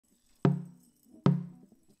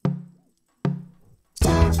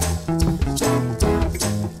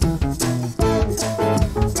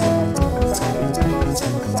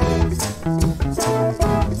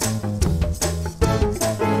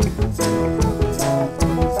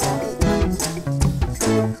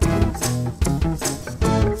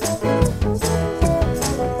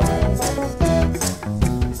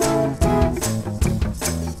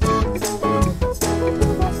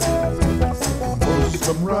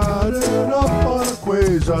I'm riding up on a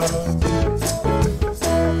quasar.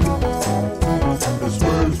 The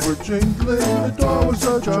spurs were jingling, the door was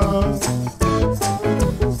ajar.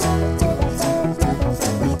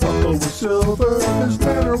 His buckle was silver, his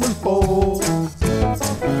manner was bold.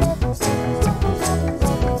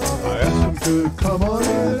 I asked him to come on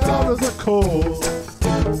in out of the cold.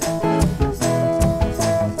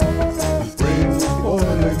 His brain was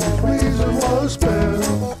boiling, his reason was spent.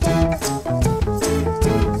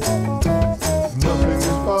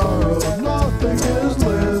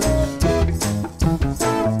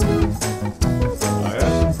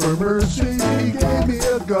 Mercy, he gave me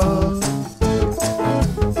a gun.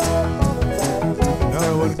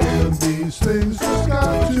 Now and again these things just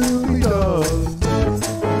got to be done.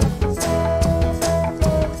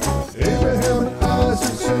 Abraham and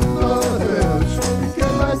Isaac sitting on a bench. You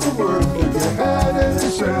get back to work if you had any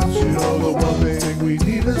sense. You know the one thing we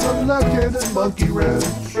need is a left-handed monkey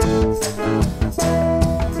wrench.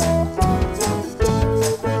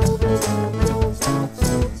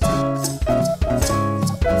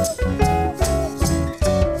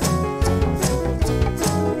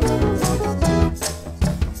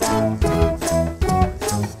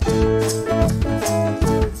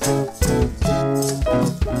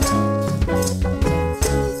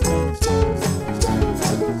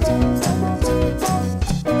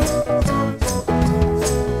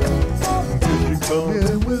 Come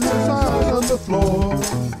in with his eyes on the floor.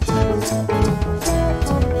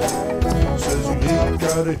 Says you ain't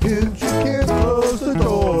got a hinge, you can't close the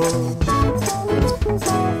door.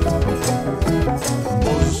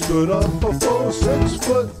 Moses stood up before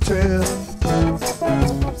 6'10".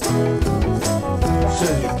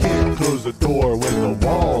 Said you can't close the door when the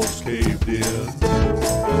walls caved in.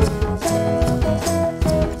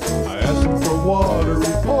 I asked him for water,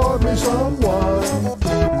 he poured me some wine.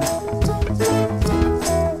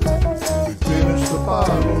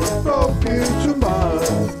 Bottle and broke into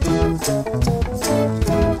mine.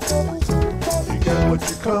 You get what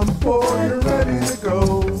you come for, you're ready to go.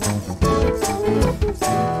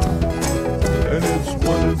 And it's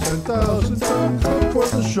 1 in 10,000, come for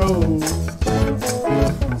the show.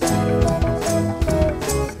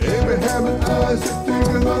 Abraham and Isaac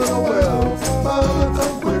digging on a well, found a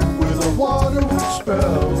quick with a waterwood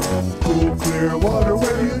spell. Cool, clear water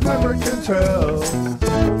where you never can tell.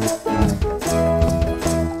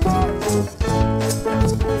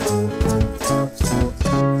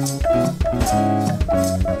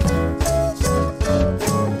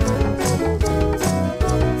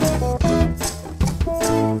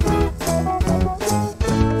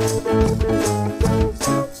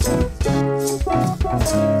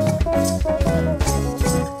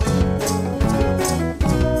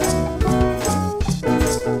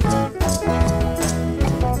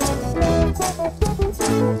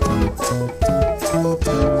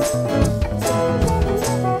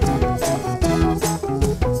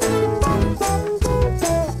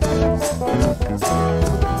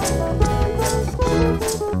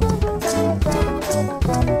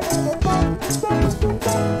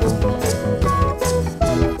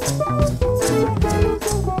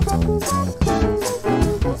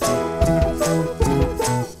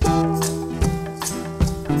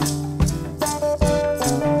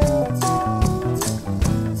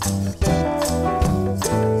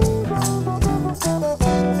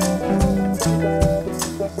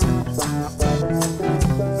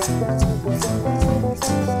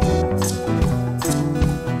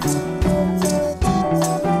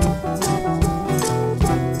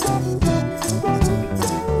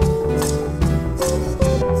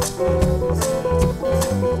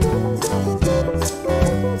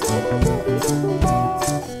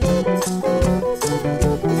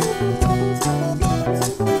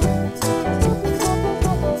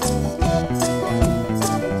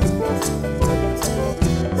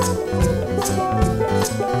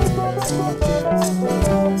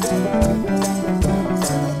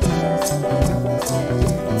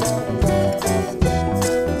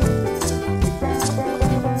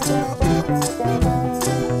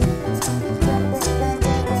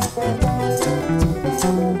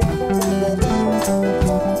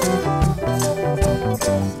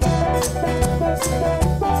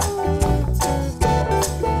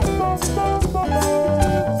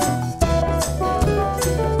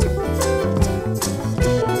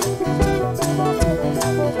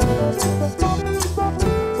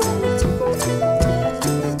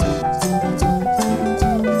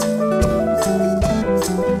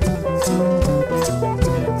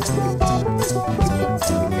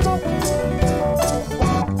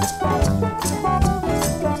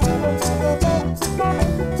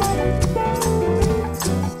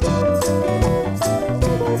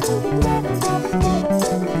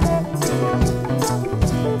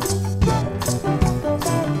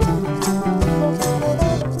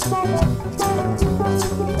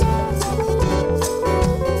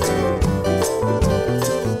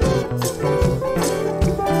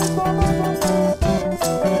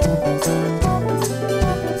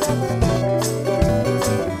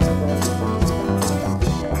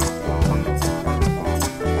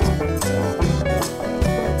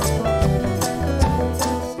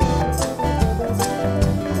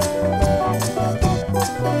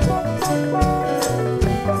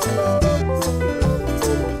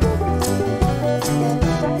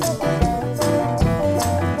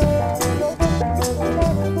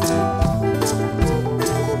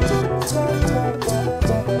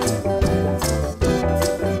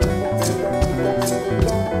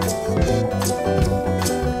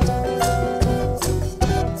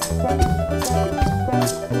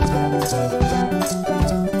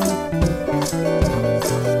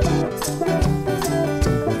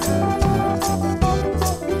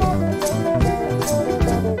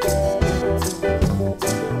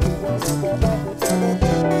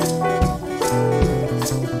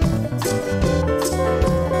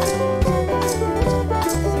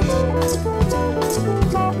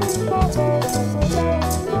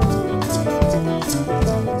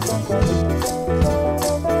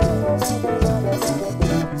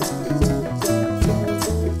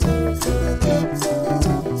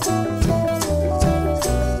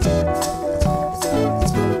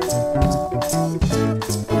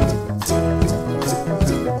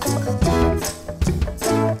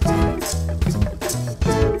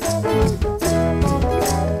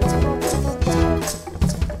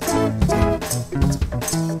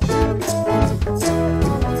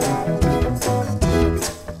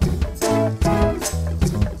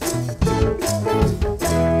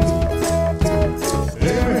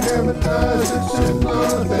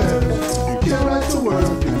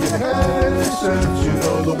 sense. You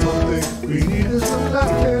know the one thing we need is a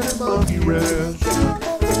left-handed monkey wrench.